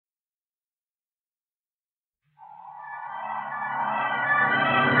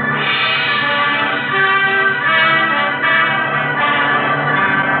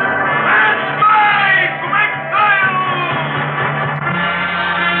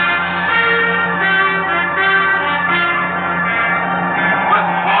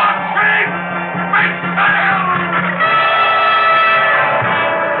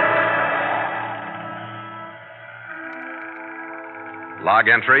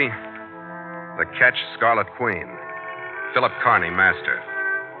entry, the ketch Scarlet Queen. Philip Carney, master.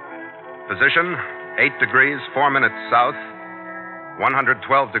 Position, 8 degrees, 4 minutes south,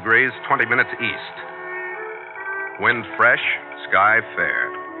 112 degrees, 20 minutes east. Wind fresh, sky fair.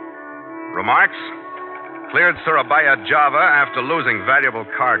 Remarks? Cleared Surabaya, Java after losing valuable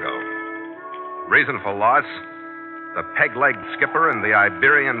cargo. Reason for loss? The Pegleg skipper and the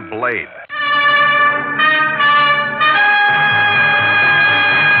Iberian blade.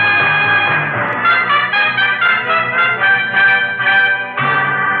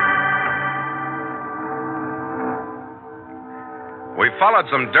 We followed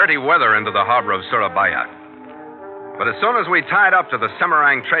some dirty weather into the harbor of Surabaya. But as soon as we tied up to the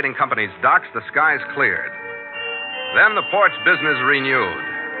Semarang Trading Company's docks, the skies cleared. Then the port's business renewed.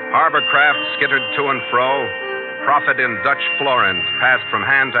 Harbor craft skittered to and fro. Profit in Dutch florins passed from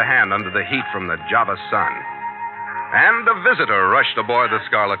hand to hand under the heat from the Java sun. And a visitor rushed aboard the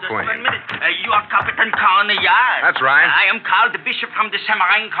Scarlet Queen. Just 1 minute. You are Captain Carney, yeah? That's right. I am Carl the Bishop from the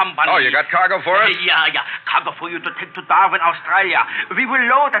Semarang Company. Oh, you got cargo for us? Yeah. Cargo for you to take to Darwin, Australia. We will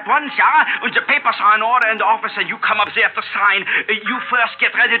load at once, yeah? And the papers are in order in the office, and you come up there to sign. You first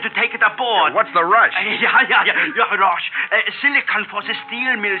get ready to take it aboard. What's the rush? Yeah, rush. Silicon for the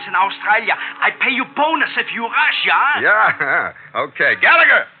steel mills in Australia. I pay you bonus if you rush, yeah? Yeah. Okay.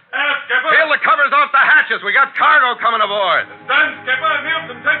 Gallagher! Skipper. Peel the covers off the hatches. We got cargo coming aboard. Done, Skipper.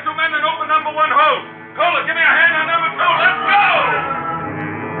 Nielsen, take 2 men and open number 1 hold. Kohler, give me a hand on number 2. Let's go!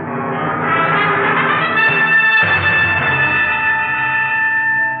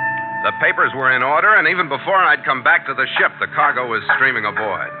 The papers were in order, and even before I'd come back to the ship, the cargo was streaming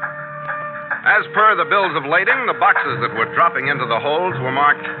aboard. As per the bills of lading, the boxes that were dropping into the holds were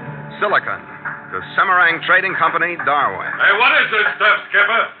marked Silicon. The Semarang Trading Company, Darwin. Hey, what is this stuff,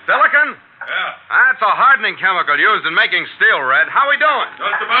 Skipper? Silicon? Yeah. That's a hardening chemical used in making steel, Red. How we doing?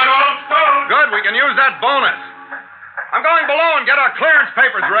 Just about all stowed. Good, we can use that bonus. I'm going below and get our clearance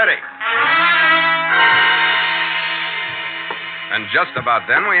papers ready. And just about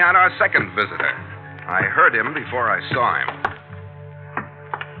then, we had our second visitor. I heard him before I saw him.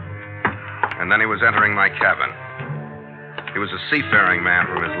 And then he was entering my cabin. He was a seafaring man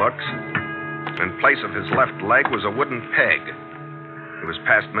from his looks. In place of his left leg was a wooden peg. He was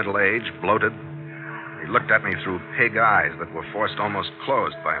past middle age, bloated. He looked at me through pig eyes that were forced almost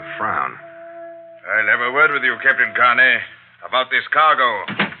closed by a frown. I'll have a word with you, Captain Carney, about this cargo.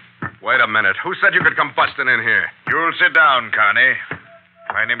 Wait a minute. Who said you could come busting in here? You'll sit down, Carney.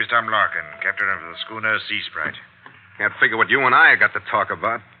 My name is Tom Larkin, captain of the schooner Sea Sprite. Can't figure what you and I got to talk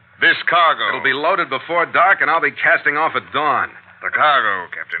about. This cargo. It'll be loaded before dark, and I'll be casting off at dawn. The cargo,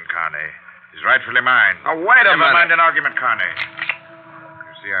 Captain Carney, is rightfully mine. Now, wait a minute. Never mind an argument, Carney.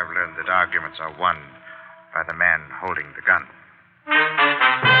 You see, I've learned that arguments are won by the man holding the gun.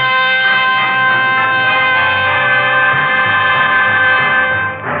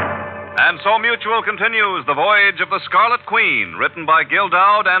 And so Mutual continues The Voyage of the Scarlet Queen, written by Gil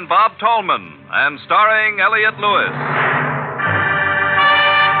Dowd and Bob Tallman, and starring Elliott Lewis.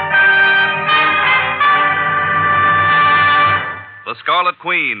 The Scarlet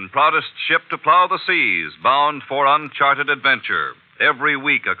Queen, proudest ship to plow the seas, bound for uncharted adventure. Every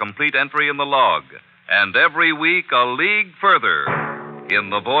week a complete entry in the log, and every week a league further in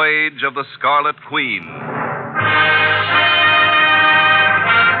The Voyage of the Scarlet Queen.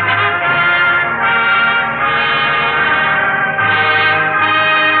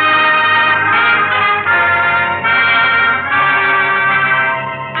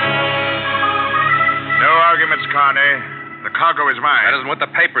 No arguments, Carney. The cargo is mine. That isn't what the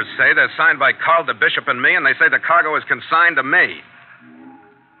papers say. They're signed by Carl the Bishop and me, and they say the cargo is consigned to me.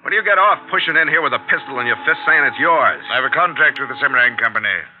 What do you get off pushing in here with a pistol in your fist saying it's yours? I have a contract with the Semarang Company.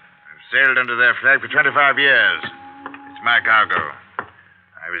 I've sailed under their flag for 25 years. It's my cargo.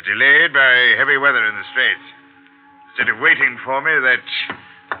 I was delayed by heavy weather in the Straits. Instead of waiting for me,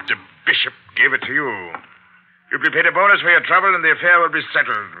 the Bishop gave it to you. You'll be paid a bonus for your trouble, and the affair will be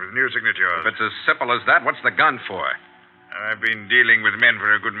settled with new signatures. If it's as simple as that, what's the gun for? I've been dealing with men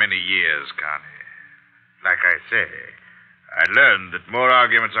for a good many years, Carney. Like I say, I learned that more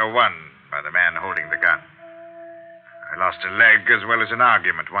arguments are won by the man holding the gun. I lost a leg as well as an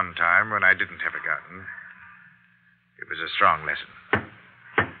argument one time when I didn't have a gun. It was a strong lesson.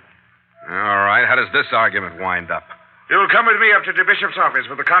 All right, how does this argument wind up? You'll come with me up to the Bishop's office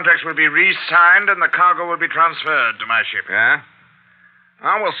where the contracts will be re-signed and the cargo will be transferred to my ship. Yeah?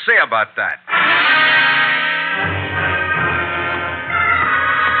 Well, we'll see about that.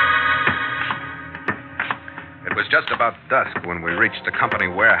 It was just about dusk when we reached the company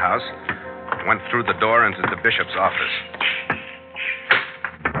warehouse and went through the door into the Bishop's office.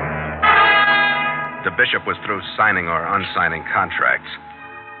 The bishop was through signing or unsigning contracts.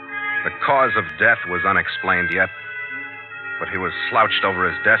 The cause of death was unexplained yet, but he was slouched over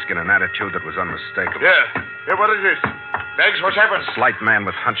his desk in an attitude that was unmistakable. Yeah, what is this? Beggs, what's happened? A slight man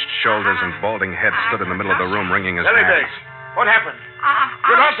with hunched shoulders and balding head stood in the middle of the room wringing his Tell me, hands. Beggs, what happened?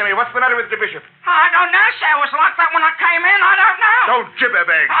 You answer me. What's the matter with the bishop? I don't know, sir. It was like that when I came in. I don't know. Don't gibber,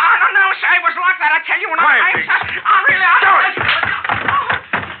 Beggs. I don't know, sir. It was like that. I tell you when Quiet, I came, please. sir. I really...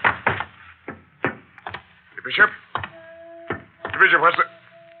 The bishop? The bishop, what's the...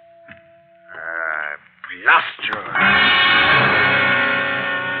 blast you.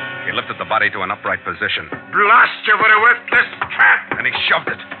 He lifted the body to an upright position. Blast you for a worthless tramp. And he shoved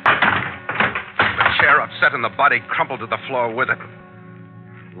it. The chair, upset, and the body crumpled to the floor with it.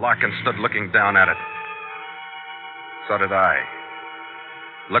 Larkin stood looking down at it. So did I.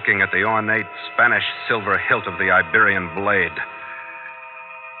 Looking at the ornate Spanish silver hilt of the Iberian blade.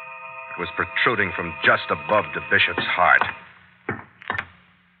 It was protruding from just above the bishop's heart.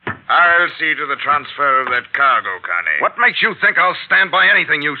 I'll see to the transfer of that cargo, Connie. What makes you think I'll stand by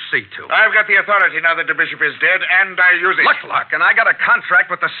anything you see to? I've got the authority now that the bishop is dead, and I use it. Look, Larkin, I got a contract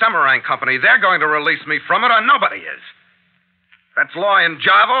with the Semarang Company. They're going to release me from it, or nobody is. That's law in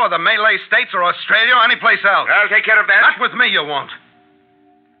Java, or the Malay States, or Australia, or anyplace else. I'll take care of that. Not with me, you won't.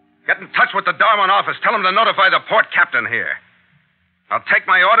 Get in touch with the Darwin office. Tell them to notify the port captain here. I'll take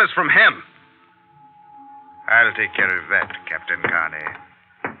my orders from him. I'll take care of that, Captain Carney.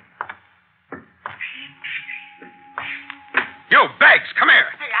 You, Beggs, come here.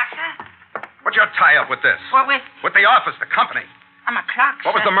 Yes, sir. What's your tie-up with this? Well, with... With the office, the company. I'm a clerk,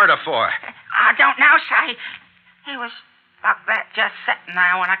 What was sir. the murder for? I don't know, sir. He was like that just sitting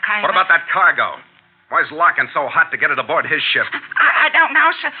there when I came What in. about that cargo? Why is Larkin so hot to get it aboard his ship? I don't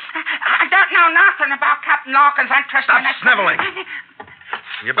know, sir. I don't know nothing about Captain Larkin's interest Stop in it. sniveling.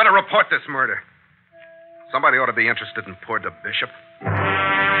 You better report this murder. Somebody ought to be interested in poor the bishop.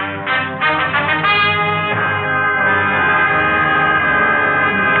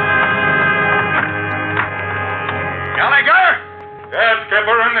 Gallagher? Yes,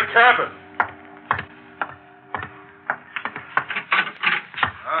 Skipper, in the cabin.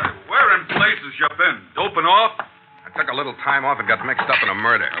 Where in places you been? Doping off? I took a little time off and got mixed up in a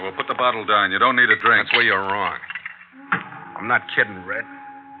murder. Well, put the bottle down. You don't need a drink. That's where you're wrong. I'm not kidding, Red.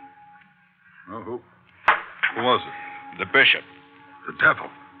 Oh, who was it? The bishop. The devil.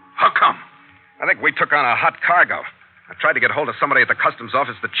 How come? I think we took on a hot cargo. I tried to get hold of somebody at the customs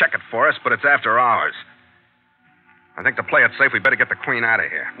office to check it for us, but it's after hours. I think to play it safe, we better get the Queen out of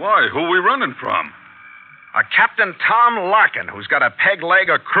here. Why? Who we running from? A Captain Tom Larkin, who's got a Pegleg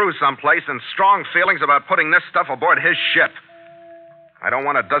or crew someplace and strong feelings about putting this stuff aboard his ship. I don't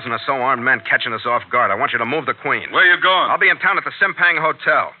want a dozen or so armed men catching us off guard. I want you to move the Queen. Where you going? I'll be in town at the Simpang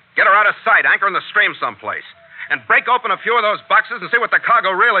Hotel. Get her out of sight, anchor in the stream someplace. And break open a few of those boxes and see what the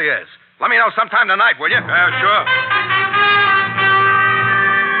cargo really is. Let me know sometime tonight, will you? Yeah, sure.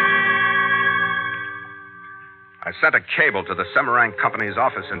 I sent a cable to the Semarang Company's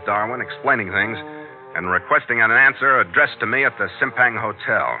office in Darwin explaining things and requesting an answer addressed to me at the Simpang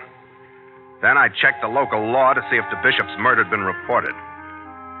Hotel. Then I checked the local law to see if the bishop's murder had been reported.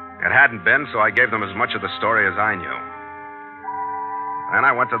 It hadn't been, so I gave them as much of the story as I knew. Then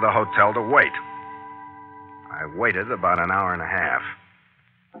I went to the hotel to wait. I waited about an hour and a half.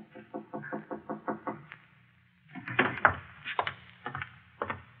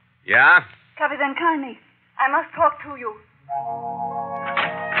 Yeah? Captain Carney, I must talk to you.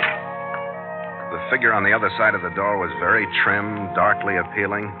 The figure on the other side of the door was very trim, darkly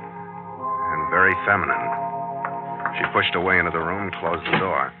appealing, and very feminine. She pushed away into the room and closed the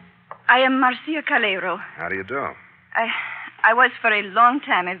door. I am Marcia Calero. How do you do? I was for a long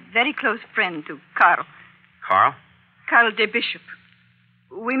time a very close friend to Carl. Carl? Carl de Bishop.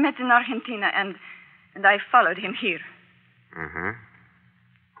 We met in Argentina, and I followed him here. Mm-hmm.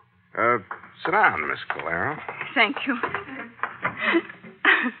 Sit down, Miss Calero. Thank you.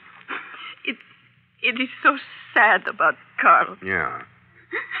 It is so sad about Carl. Yeah.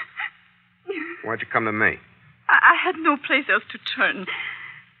 Why'd you come to me? I had no place else to turn.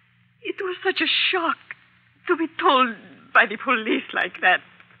 It was such a shock to be told by the police like that.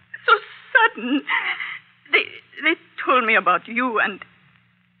 So sudden. They told me about you, and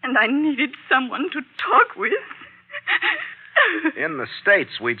I needed someone to talk with. In the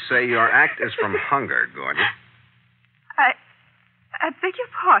States, we'd say your act is from hunger, Gordon. I beg your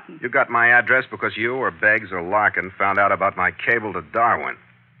pardon. You got my address because you or Beggs or Larkin found out about my cable to Darwin.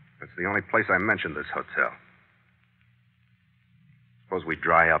 That's the only place I mentioned this hotel. Suppose we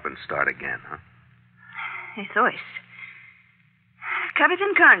dry up and start again, huh? Eso es.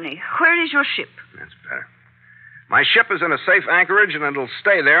 Captain Carney, where is your ship? That's better. My ship is in a safe anchorage, and it'll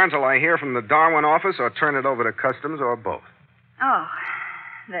stay there until I hear from the Darwin office or turn it over to customs or both. Oh,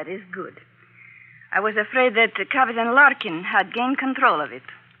 that is good. I was afraid that Captain Larkin had gained control of it.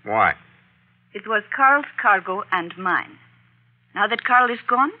 Why? It was Carl's cargo and mine. Now that Carl is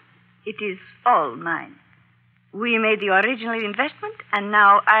gone, it is all mine. We made the original investment, and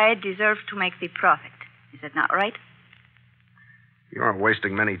now I deserve to make the profit. Is that not right? You aren't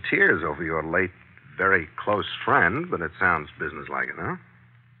wasting many tears over your late, very close friend, but it sounds businesslike enough.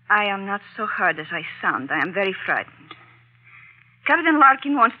 I am not so hard as I sound. I am very frightened. Captain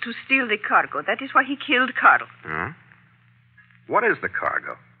Larkin wants to steal the cargo. That is why he killed Carl. Huh? What is the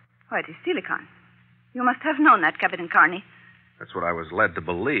cargo? Why, it is silicon. You must have known that, Captain Carney. That's what I was led to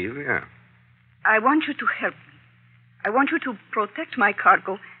believe, yeah. I want you to help me. I want you to protect my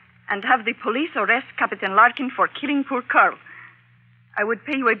cargo and have the police arrest Captain Larkin for killing poor Carl. I would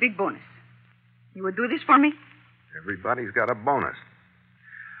pay you a big bonus. You would do this for me? Everybody's got a bonus.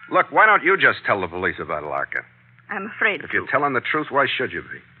 Look, why don't you just tell the police about Larkin? I'm afraid If you're telling the truth, why should you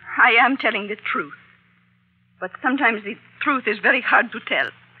be? I am telling the truth. But sometimes the truth is very hard to tell.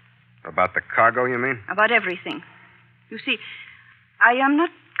 About the cargo, you mean? About everything. You see, I am not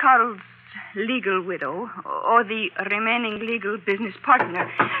Carl's legal widow or the remaining legal business partner.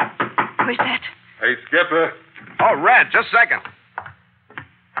 Who is that? Hey, Skipper. Oh, Red, just a second.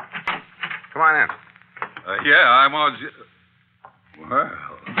 Come on in. Yeah, I'm on... Well,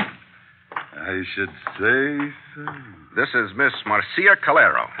 I should say so. This is Miss Marcia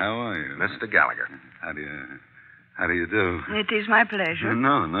Calero. How are you? Mr. Gallagher. How do you do? It is my pleasure.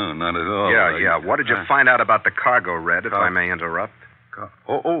 No, not at all. Yeah. What did you find out about the cargo, Red, if I may interrupt?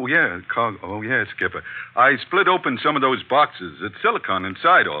 Yeah, Skipper. I split open some of those boxes. It's silicon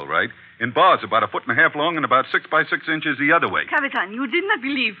inside, all right. In bars about 1.5 feet long and about 6 by 6 inches the other way. Capitan, you did not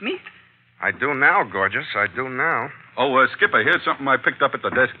believe me. I do now, gorgeous. I do now. Oh, Skipper, here's something I picked up at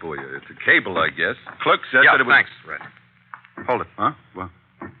the desk for you. It's a cable, I guess. Clerk said Yeah, that it was... thanks, Red. Hold it. Huh? What?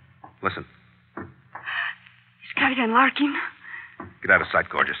 Listen. Is Captain Larkin? Get out of sight,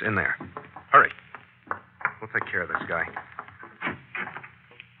 gorgeous. In there. Hurry. We'll take care of this guy.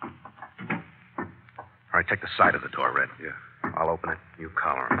 All right, take the side of the door, Red. Yeah. I'll open it. You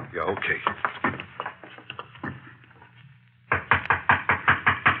collar him. Yeah, okay.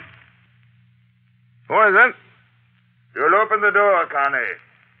 Who is it? You'll open the door, Connie.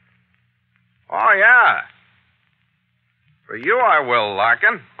 Oh, yeah. For you, I will,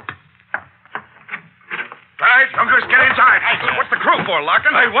 Larkin. Clyde, Uncas, get inside. Hey, what's the crew for,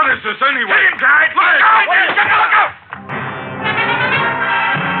 Larkin? Hey, what is this anyway? Get in, Clyde. Look out! Look out!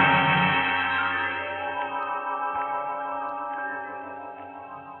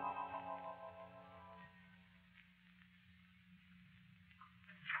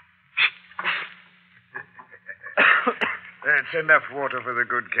 That's enough water for the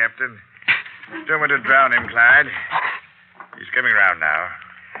good captain. Don't want to drown him, Clyde. He's coming round now.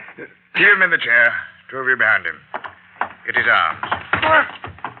 Keep him in the chair. Two of you behind him. Get his arms.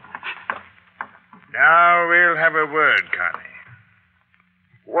 Now we'll have a word, Connie.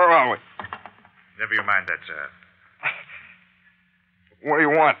 Where are we? Never you mind that, sir. What do you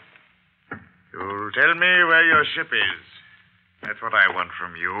want? You'll tell me where your ship is. That's what I want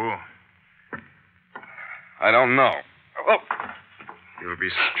from you. I don't know. Oh. You'll be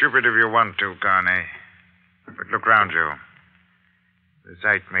stupid if you want to, Connie. But look round you. The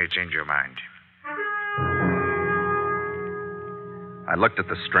sight may change your mind. I looked at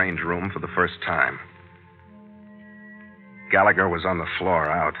the strange room for the first time. Gallagher was on the floor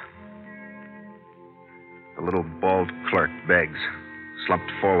out. The little bald clerk, Beggs,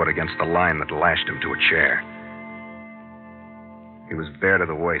 slumped forward against the line that lashed him to a chair. He was bare to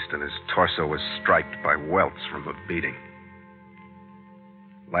the waist, and his torso was striped by welts from a beating.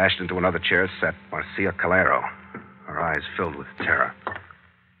 Lashed into another chair sat Marcia Calero, her eyes filled with terror.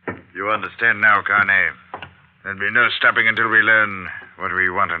 You understand now, Connie. There'll be no stopping until we learn what we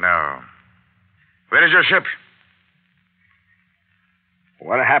want to know. Where is your ship?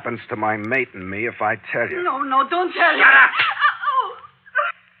 What happens to my mate and me if I tell you? No, don't tell him. Shut up!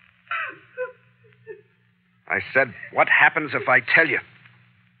 I said, what happens if I tell you?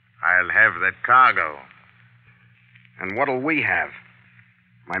 I'll have that cargo. And what'll we have?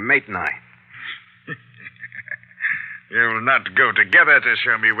 My mate and I. You'll not go together to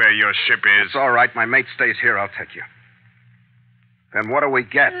show me where your ship is. It's all right. My mate stays here. I'll take you. Then what do we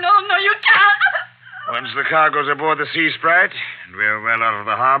get? No, you can't. Once the cargo's aboard the Sea Sprite, and we're well out of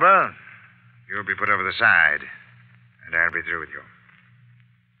the harbor, you'll be put over the side, and I'll be through with you.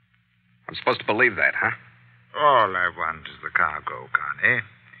 I'm supposed to believe that, huh? All I want is the cargo, Connie.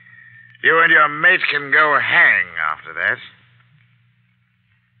 You and your mate can go hang after that.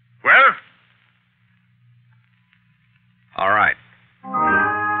 Well? All right.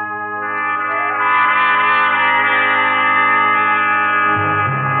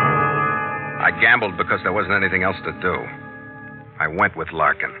 I gambled because there wasn't anything else to do. I went with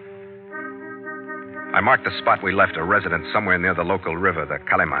Larkin. I marked the spot we left, a residence somewhere near the local river, the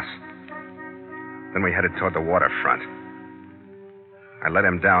Calimas. Then we headed toward the waterfront. I led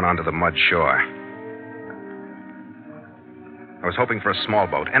him down onto the mud shore. I was hoping for a small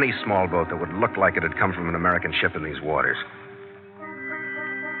boat, any small boat that would look like it had come from an American ship in these waters.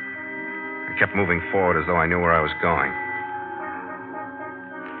 I kept moving forward as though I knew where I was going.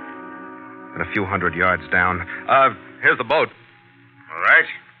 And a few hundred yards down, here's the boat. All right.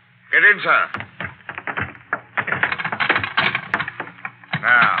 Get in, sir.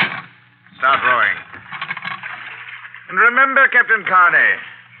 Now, start rowing. And remember, Captain Carney,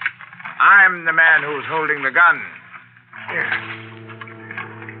 I'm the man who's holding the gun.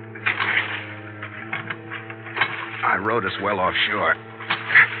 I rowed us well offshore.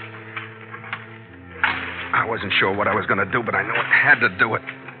 I wasn't sure what I was going to do, but I knew I had to do it.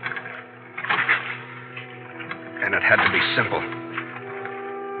 And it had to be simple.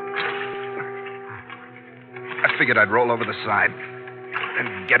 I figured I'd roll over the side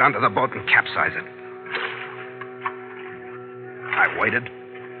and get onto the boat and capsize it. I waited.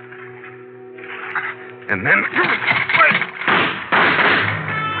 And then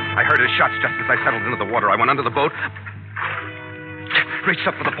I heard his shots just as I settled into the water. I went under the boat, reached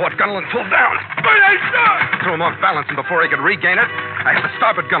up for the port gunwale and pulled down. Threw him off balance, and before he could regain it, I had the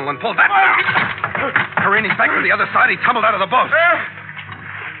starboard gunwale and pulled that down. Careening back to the other side, he tumbled out of the boat.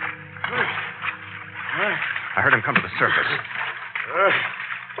 I heard him come to the surface.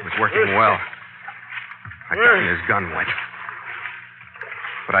 He was working well. I got his gun went.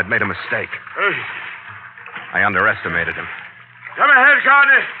 But I'd made a mistake. I underestimated him. Come ahead,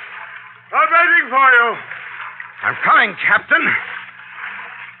 Carney. I'm waiting for you. I'm coming, Captain.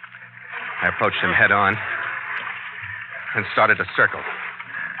 I approached him head on and started to circle.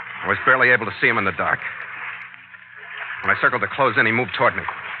 I was barely able to see him in the dark. When I circled to close in, he moved toward me.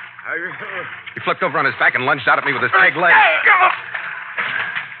 He flipped over on his back and lunged out at me with his peg leg.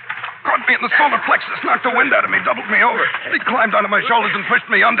 Caught me in the solar plexus, knocked the wind out of me, doubled me over. He climbed onto my shoulders and pushed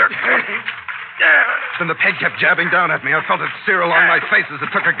me under. Then the peg kept jabbing down at me. I felt it sear along my face as it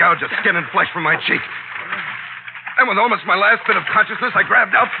took a gouge of skin and flesh from my cheek. And with almost my last bit of consciousness, I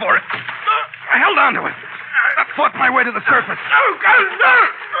grabbed out for it. I held on to it. I fought my way to the surface.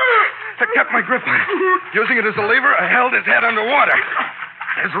 I kept my grip on it. Using it as a lever, I held his head underwater.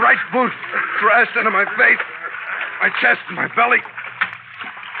 His right boot thrashed into my face, my chest, and my belly.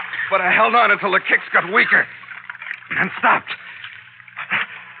 But I held on until the kicks got weaker and stopped.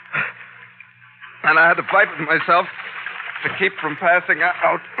 And I had to fight with myself to keep from passing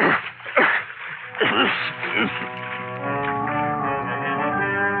out.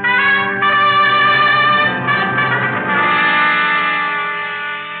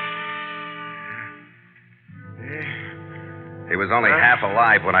 He was only half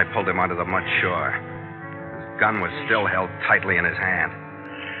alive when I pulled him onto the mud shore. His gun was still held tightly in his hand.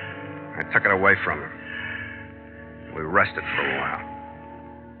 I took it away from him. We rested for a while.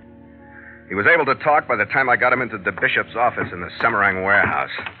 He was able to talk by the time I got him into the bishop's office in the Semarang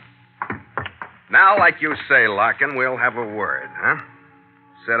warehouse. Now, like you say, Larkin, we'll have a word, huh?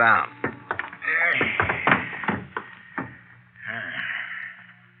 Sit down.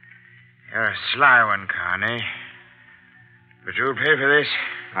 You're a sly one, Carney. But you'll pay for this?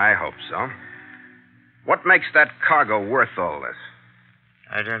 I hope so. What makes that cargo worth all this?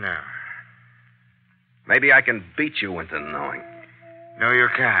 I don't know. Maybe I can beat you into knowing. No, you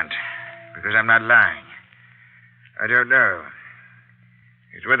can't. Because I'm not lying. I don't know.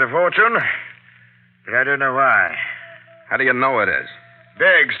 It's worth a fortune, but I don't know why. How do you know it is?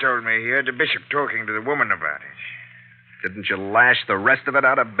 Beggs told me he heard the bishop talking to the woman about it. Didn't you lash the rest of it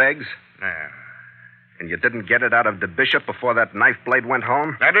out of Beggs? No. And you didn't get it out of the bishop before that knife blade went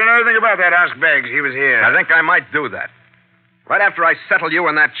home? I don't know anything about that. Ask Beggs. He was here. I think I might do that. Right after I settle you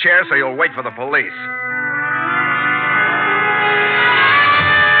in that chair so you'll wait for the police.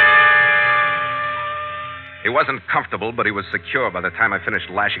 He wasn't comfortable, but he was secure by the time I finished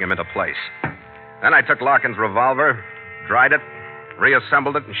lashing him into place. Then I took Larkin's revolver, dried it,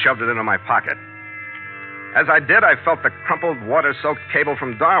 reassembled it, and shoved it into my pocket. As I did, I felt the crumpled, water-soaked cable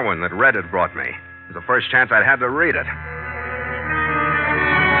from Darwin that Red had brought me. It was the first chance I'd had to read it.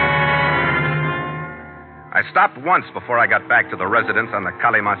 I stopped once before I got back to the residence on the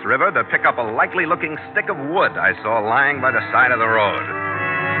Kalimas River to pick up a likely-looking stick of wood I saw lying by the side of the road.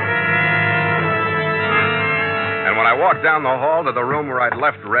 And when I walked down the hall to the room where I'd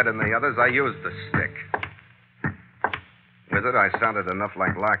left Red and the others, I used the stick. With it, I sounded enough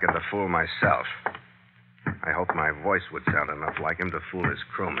like Larkin to fool myself. I hoped my voice would sound enough like him to fool his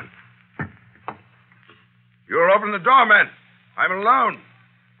crewmen. You'll open the door, men. I'm alone.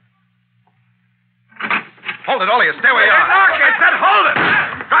 Hold it, all of you. Stay where you are. Larkin, I said hold it!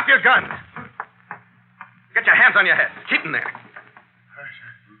 Drop your guns. Get your hands on your head. Keep them there.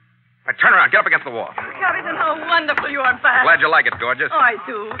 Now, turn around. Get up against the wall. Captain, how wonderful you are back. Glad you like it, gorgeous. Oh, I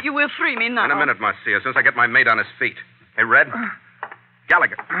do. You will free me now. In a minute, Marcia, as soon as I get my mate on his feet. Hey, Red.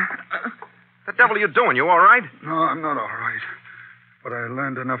 Gallagher. The devil are you doing? You all right? No, I'm not all right. But I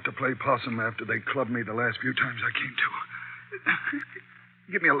learned enough to play possum after they clubbed me the last few times I came to.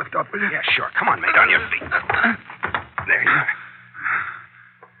 Give me a lift up, will you? Yeah, sure. Come on, mate. On your feet. There you are.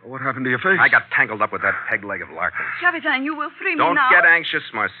 What happened to your face? I got tangled up with that Pegleg of Larkin. Captain, you will free me Don't now. get anxious,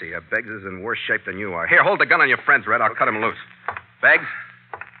 Marcia. Beggs is in worse shape than you are. Here, hold the gun on your friends, Red. I'll cut him loose. Beggs?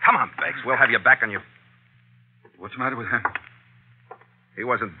 Come on, Beggs. We'll have you back on your... What's the matter with him? He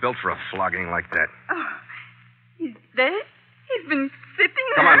wasn't built for a flogging like that. Oh, he's dead? He's been sitting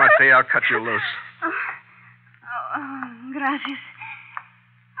there. Come on, Marcia. I'll cut you loose. Gracias.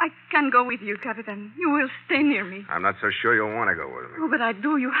 I can't go with you, Captain. You will stay near me. I'm not so sure you'll want to go with me. Oh, but I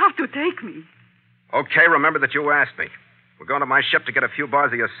do. You have to take me. Okay, remember that you asked me. We're going to my ship to get a few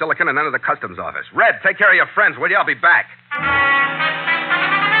bars of your silicon and then to the customs office. Red, take care of your friends, will you? I'll be back.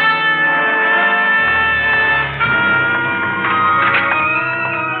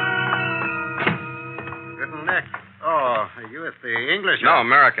 Nick. Oh, you at the English? No,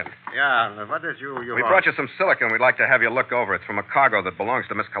 American. Yeah, what is you We brought you some silicon. We'd like to have you look over. It's from a cargo that belongs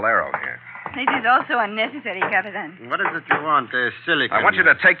to Miss Calero here. It is also unnecessary, Captain. What is it you want, silicon? I want you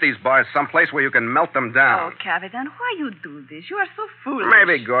to take these bars someplace where you can melt them down. Oh, Captain, why you do this? You are so foolish.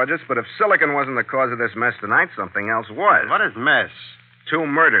 Maybe, gorgeous, but if silicon wasn't the cause of this mess tonight, something else was. What is mess? 2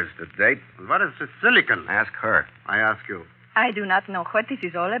 murders to date. What is the silicon? Ask her. I ask you. I do not know what this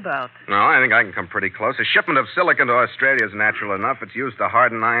is all about. No, I think I can come pretty close. A shipment of silicon to Australia is natural enough. It's used to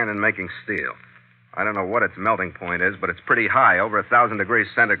harden iron in making steel. I don't know what its melting point is, but it's pretty high, over 1,000 degrees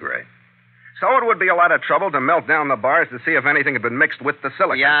centigrade. So it would be a lot of trouble to melt down the bars to see if anything had been mixed with the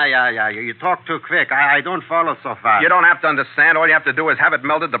silicon. Yeah. You talk too quick. I don't follow so fast. You don't have to understand. All you have to do is have it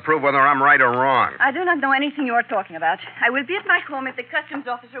melted to prove whether I'm right or wrong. I do not know anything you are talking about. I will be at my home if the customs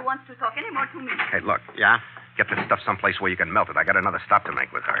officer wants to talk any more to me. Hey, look. Yeah? Get this stuff someplace where you can melt it. I got another stop to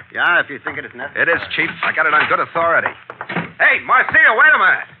make with her. Yeah, if you think it is necessary. It is, Chief. I got it on good authority. Hey, Marcia, wait a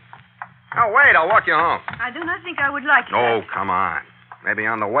minute. Oh, wait. I'll walk you home. I do not think I would like it. Oh, come on. Maybe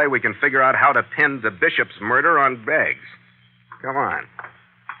on the way we can figure out how to pin the bishop's murder on Beggs. Come on.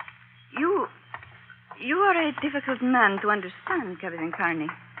 You are a difficult man to understand, Captain Carney.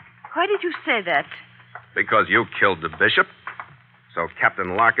 Why did you say that? Because you killed the bishop. So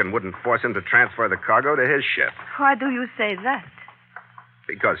Captain Larkin wouldn't force him to transfer the cargo to his ship. Why do you say that?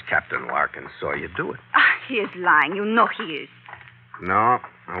 Because Captain Larkin saw you do it. He is lying. You know he is. No,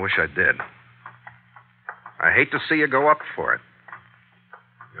 I wish I did. I hate to see you go up for it.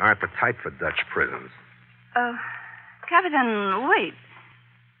 You aren't the type for Dutch prisons. Captain, wait.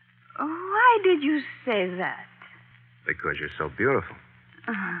 Why did you say that? Because you're so beautiful.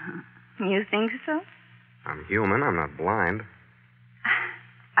 You think so? I'm human. I'm not blind.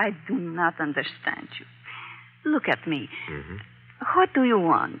 I do not understand you. Look at me. Mm-hmm. What do you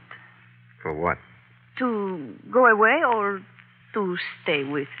want? For what? To go away or to stay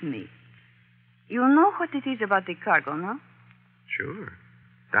with me? You know what it is about the cargo, no? Sure.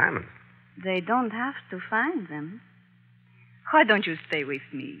 Diamonds. They don't have to find them. Why don't you stay with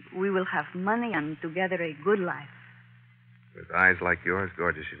me? We will have money and together a good life. With eyes like yours,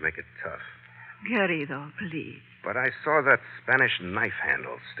 gorgeous, you'd make it tough. Querido, please. But I saw that Spanish knife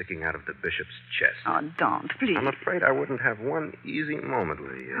handle sticking out of the bishop's chest. Oh, don't, please. I'm afraid I wouldn't have one easy moment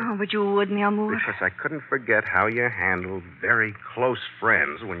with you. Oh, but you would, mi amor. Because I couldn't forget how you handled very close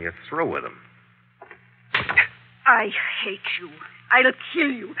friends when you're through with them. I hate you. I'll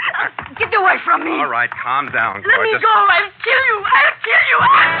kill you. Get away from me. All right, calm down, gorgeous. Let me go. I'll kill you. I'll kill you.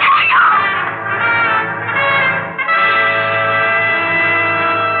 I'll kill you.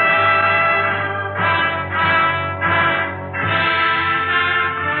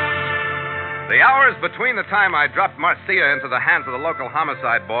 The hours between the time I dropped Marcia into the hands of the local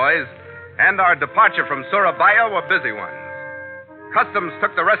homicide boys and our departure from Surabaya were busy ones. Customs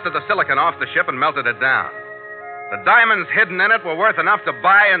took the rest of the silicon off the ship and melted it down. The diamonds hidden in it were worth enough to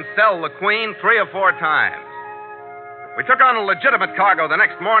buy and sell the Queen 3 or 4 times. We took on a legitimate cargo the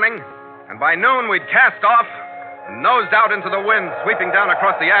next morning, and by noon we'd cast off and nosed out into the wind, sweeping down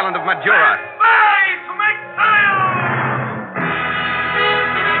across the island of Madura. To make sail!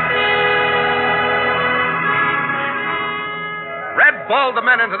 Red balled the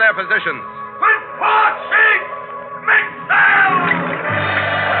men into their positions. With port sheet! Make sail!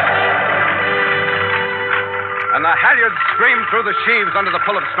 And the halyards screamed through the sheaves under the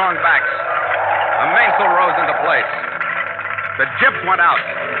pull of strong backs. The mainsail rose into place. The jibs went out.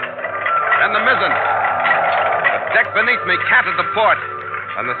 And the mizzen. The deck beneath me canted the port.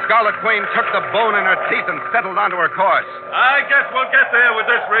 And the Scarlet Queen took the bone in her teeth and settled onto her course. I guess we'll get there with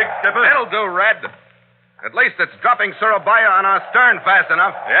this rig, Skipper. It'll do, Red. At least it's dropping Surabaya on our stern fast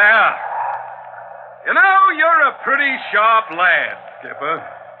enough. Yeah. You know, you're a pretty sharp lad, Skipper.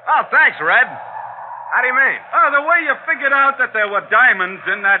 Oh, thanks, Red. How do you mean? Oh, the way you figured out that there were diamonds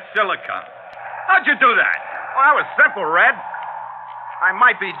in that silicon. How'd you do that? Oh, that was simple, Red. I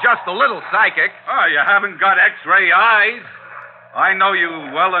might be just a little psychic. Oh, you haven't got X-ray eyes. I know you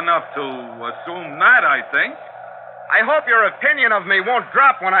well enough to assume that, I think. I hope your opinion of me won't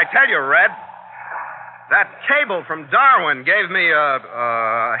drop when I tell you, Red. That cable from Darwin gave me a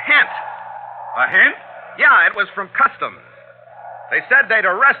hint. A hint? Yeah, it was from Customs. They said they'd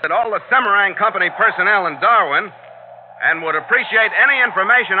arrested all the Semarang Company personnel in Darwin and would appreciate any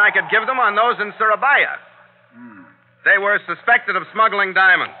information I could give them on those in Surabaya. They were suspected of smuggling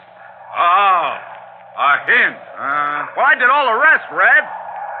diamonds. Oh, a hint. Well, I did all the rest, Red.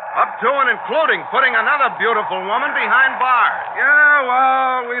 Up to and including putting another beautiful woman behind bars. Yeah,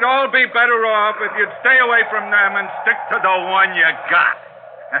 well, we'd all be better off if you'd stay away from them and stick to the one you got.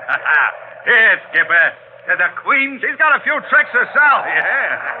 Here, Skipper. To the Queen. She's got a few tricks herself.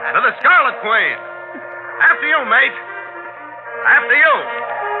 Yeah. To the Scarlet Queen. After you, mate. After you.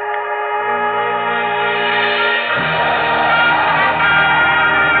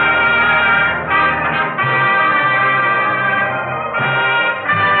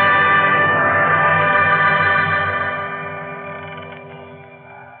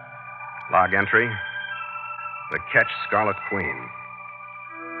 Log entry. The Ketch Scarlet Queen.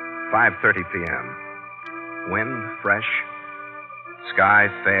 5:30 p.m. Wind fresh. Sky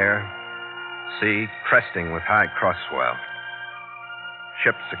fair. Sea cresting with high cross-swell.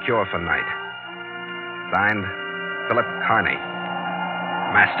 Ship secure for night. Signed, Philip Carney,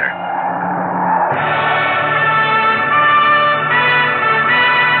 Master.